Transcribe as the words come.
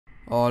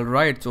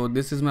Alright, so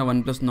this is my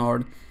OnePlus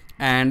Nord,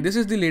 and this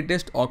is the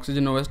latest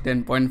OxygenOS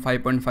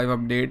 10.5.5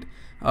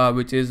 update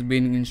which is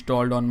being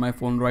installed on my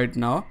phone right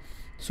now.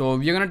 So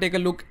we're gonna take a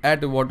look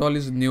at what all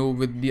is new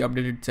with the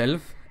update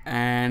itself,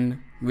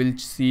 and we'll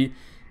see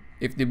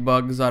if the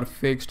bugs are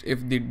fixed,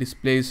 if the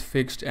display is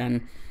fixed,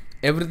 and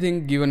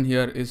everything given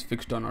here is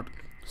fixed or not.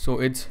 So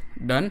it's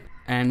done,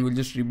 and we'll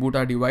just reboot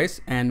our device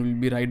and we'll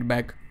be right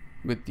back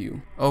with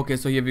you. Okay,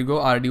 so here we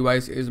go, our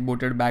device is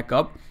booted back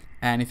up.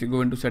 And if you go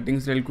into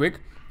settings real quick,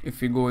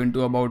 if you go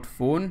into about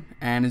phone,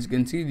 and as you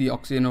can see, the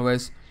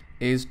OxygenOS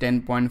is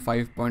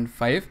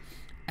 10.5.5.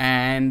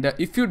 and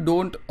if you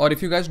don't, or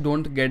if you guys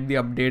don't get the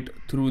update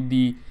through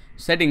the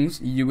settings,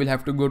 you will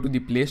have to go to the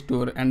Play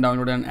Store and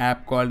download an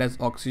app called as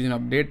Oxygen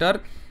Updater.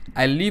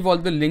 I'll leave all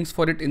the links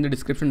for it in the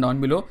description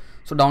down below.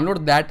 So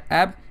download that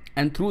app,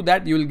 and through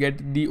that you will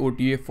get the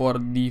OTA for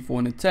the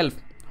phone itself.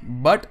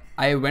 But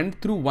I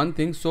went through one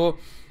thing. So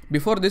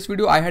before this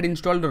video, I had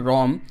installed a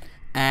ROM,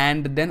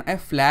 and then I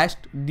flashed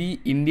the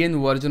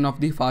Indian version of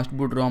the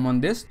fastboot ROM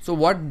on this. So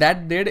what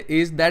that did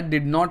is that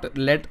did not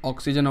let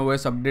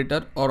OxygenOS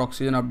Updater or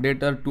Oxygen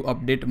Updater to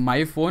update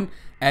my phone,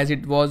 as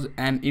it was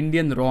an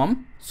Indian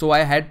ROM. So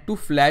I had to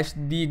flash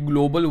the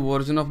global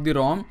version of the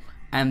ROM,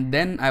 and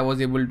then I was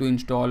able to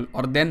install,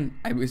 or then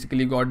I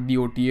basically got the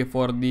OTA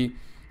for the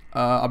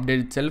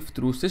update itself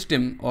through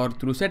system or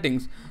through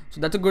settings.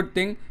 So that's a good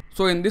thing.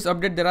 So in this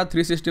update there are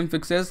 3 system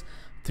fixes,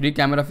 3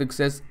 camera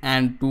fixes,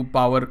 and 2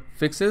 power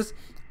fixes.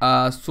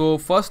 So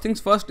first things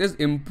first is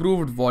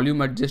improved volume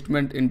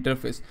adjustment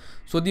interface.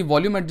 So the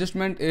volume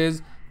adjustment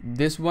is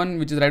this one,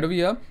 which is right over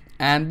here,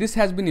 and this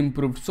has been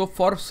improved. So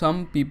for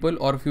some people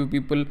or few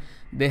people,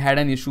 they had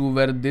an issue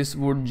where this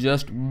would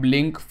just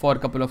blink for a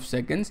couple of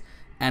seconds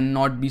and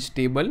not be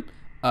stable.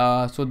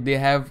 So they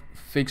have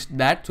fixed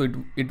that, so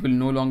it will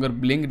no longer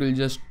blink, it will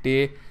just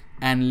stay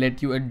and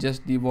let you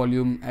adjust the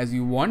volume as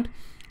you want.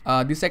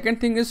 The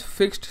second thing is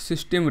fixed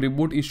system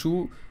reboot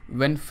issue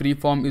when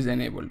freeform is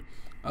enabled.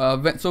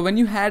 So when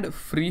you had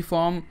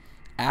freeform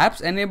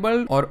apps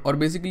enabled, or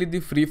basically the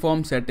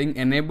freeform setting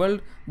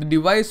enabled, the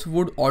device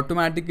would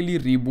automatically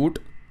reboot,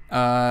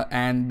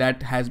 and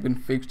that has been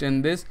fixed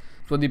in this.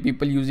 So the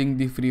people using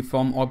the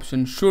freeform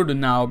option should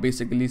now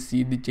basically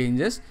see the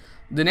changes.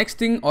 The next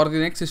thing, or the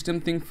next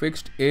system thing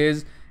fixed,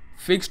 is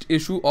fixed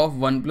issue of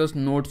OnePlus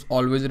Notes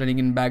always running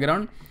in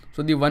background.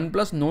 So the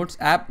OnePlus Notes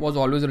app was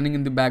always running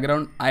in the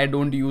background. I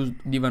don't use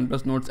the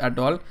OnePlus Notes at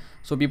all.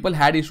 So people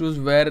had issues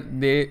where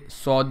they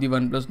saw the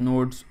OnePlus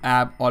Notes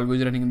app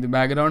always running in the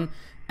background,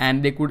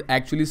 and they could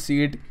actually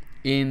see it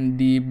in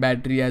the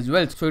battery as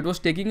well. So it was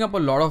taking up a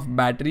lot of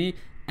battery,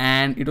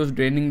 and it was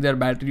draining their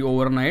battery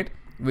overnight,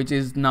 which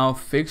is now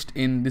fixed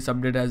in this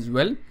update as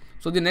well.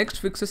 So the next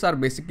fixes are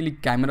basically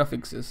camera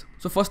fixes.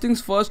 So first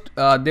things first,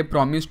 they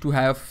promised to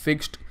have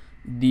fixed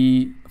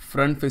the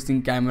front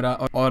facing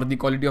camera, or the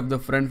quality of the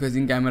front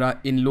facing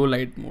camera in low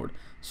light mode.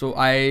 So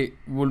I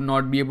will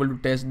not be able to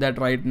test that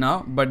right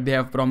now, but they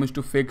have promised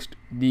to fix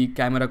the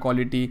camera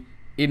quality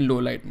in low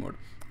light mode.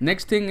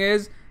 Next thing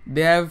is,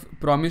 they have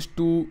promised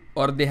to,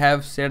 or they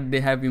have said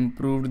they have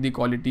improved the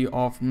quality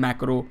of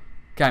macro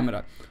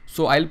camera.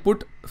 So I'll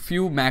put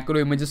few macro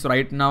images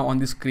right now on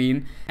the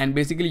screen, and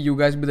basically you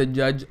guys be the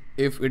judge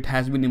if it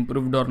has been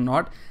improved or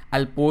not.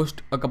 I'll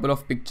post a couple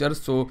of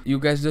pictures, so you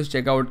guys just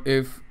check out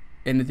if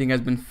anything has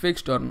been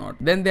fixed or not.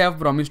 Then they have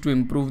promised to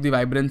improve the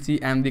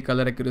vibrancy and the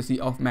color accuracy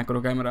of macro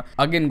camera.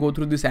 Again, go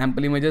through the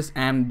sample images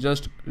and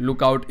just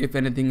look out if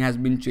anything has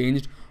been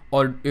changed,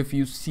 or if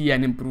you see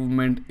an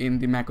improvement in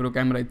the macro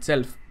camera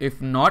itself.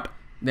 If not,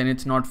 then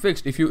it's not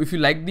fixed. If you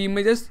like the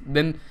images,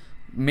 then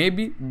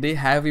maybe they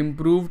have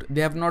improved.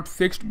 They have not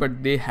fixed,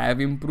 but they have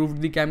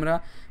improved the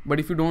camera. But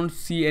if you don't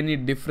see any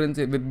difference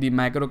with the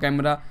macro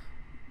camera,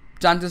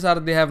 chances are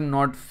they have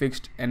not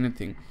fixed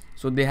anything.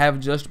 So they have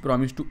just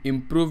promised to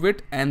improve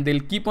it, and they'll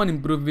keep on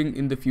improving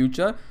in the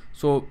future.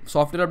 So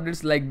software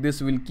updates like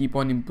this will keep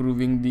on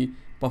improving the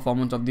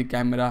performance of the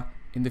camera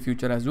in the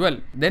future as well.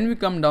 Then we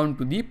come down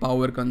to the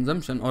power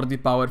consumption, or the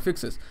power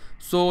fixes.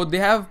 So they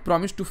have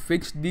promised to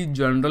fix the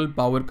general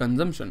power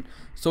consumption.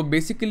 So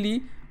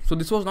basically, so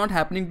this was not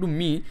happening to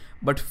me,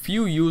 but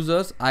few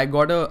users, I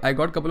got a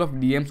couple of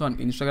DMs on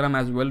Instagram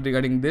as well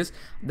regarding this,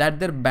 that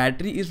their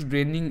battery is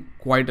draining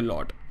quite a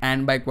lot.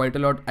 And by quite a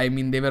lot, I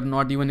mean they were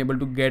not even able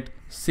to get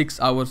 6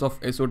 hours of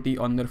SOT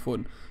on their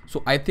phone.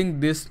 So I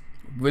think this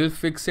will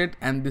fix it,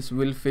 and this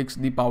will fix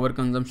the power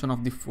consumption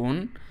of the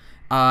phone.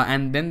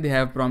 And then they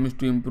have promised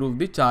to improve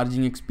the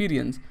charging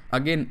experience.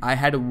 Again, I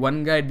had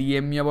one guy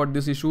DM me about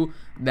this issue,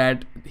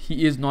 that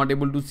he is not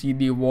able to see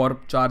the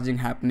warp charging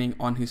happening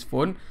on his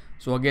phone.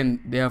 So again,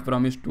 they have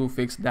promised to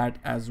fix that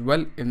as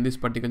well in this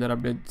particular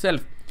update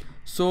itself.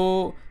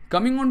 So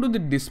coming on to the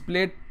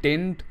display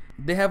tint,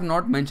 they have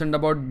not mentioned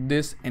about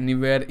this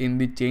anywhere in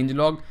the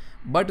changelog,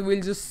 but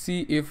we'll just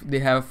see if they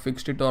have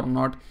fixed it or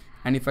not.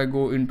 And if I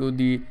go into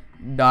the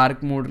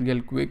dark mode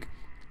real quick,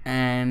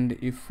 and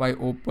if I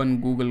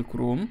open Google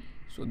Chrome,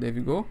 so there we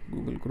go,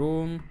 Google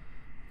Chrome,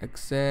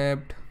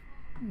 accept,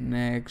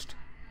 next,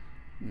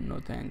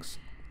 no thanks.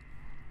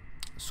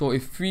 So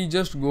if we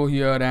just go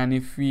here and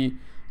if we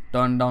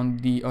turn down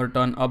the or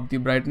turn up the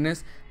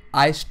brightness,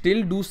 I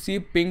still do see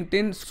pink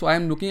tint. So I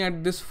am looking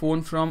at this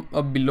phone from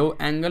a below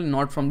angle,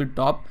 not from the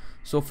top.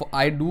 So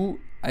I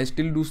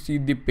still do see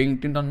the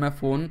pink tint on my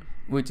phone,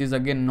 which is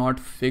again not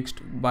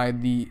fixed by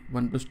the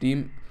OnePlus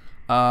team.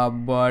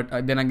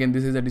 But then again,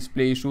 this is a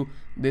display issue.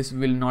 This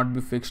will not be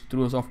fixed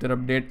through a software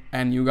update,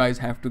 and you guys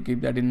have to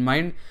keep that in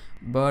mind.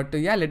 But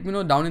yeah, let me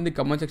know down in the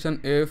comment section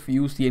if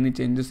you see any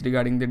changes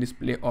regarding the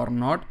display or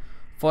not.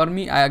 For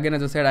me, again,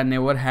 as I said, I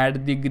never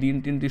had the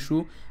green tint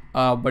issue,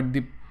 but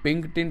the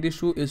pink tint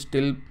issue is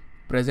still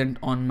present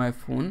on my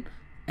phone,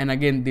 and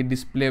again the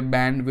display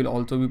band will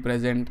also be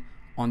present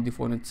on the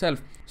phone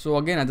itself. So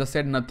again, as I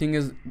said, nothing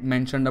is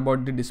mentioned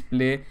about the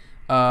display,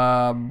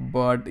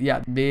 but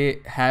yeah, they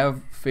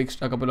have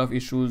fixed a couple of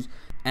issues,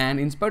 and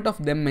in spite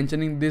of them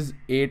mentioning these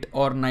 8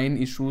 or 9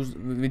 issues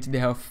which they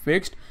have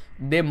fixed,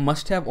 they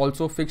must have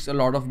also fixed a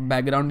lot of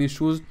background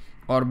issues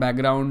or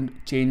background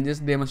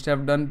changes they must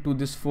have done to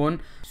this phone.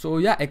 So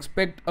yeah,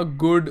 expect a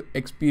good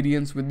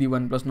experience with the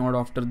OnePlus Nord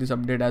after this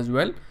update as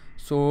well.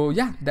 So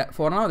yeah, that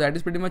for now, that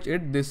is pretty much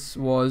it. This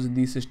was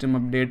the system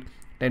update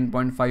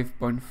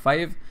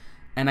 10.5.5.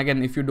 and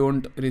again, if you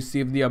don't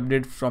receive the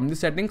update from the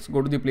settings,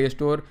 go to the Play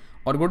Store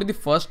or go to the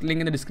first link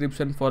in the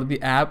description for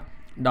the app,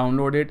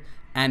 download it,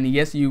 and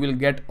yes, you will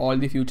get all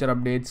the future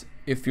updates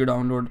if you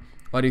download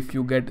or if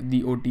you get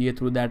the OTA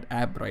through that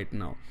app right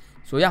now.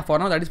 So yeah, for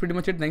now, that is pretty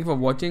much it. Thank you for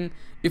watching.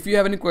 If you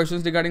have any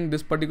questions regarding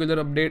this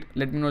particular update,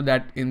 let me know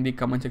that in the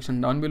comment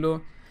section down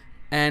below.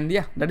 And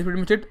yeah, that is pretty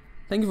much it.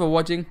 Thank you for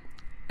watching,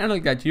 and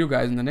I'll catch you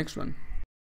guys in the next one.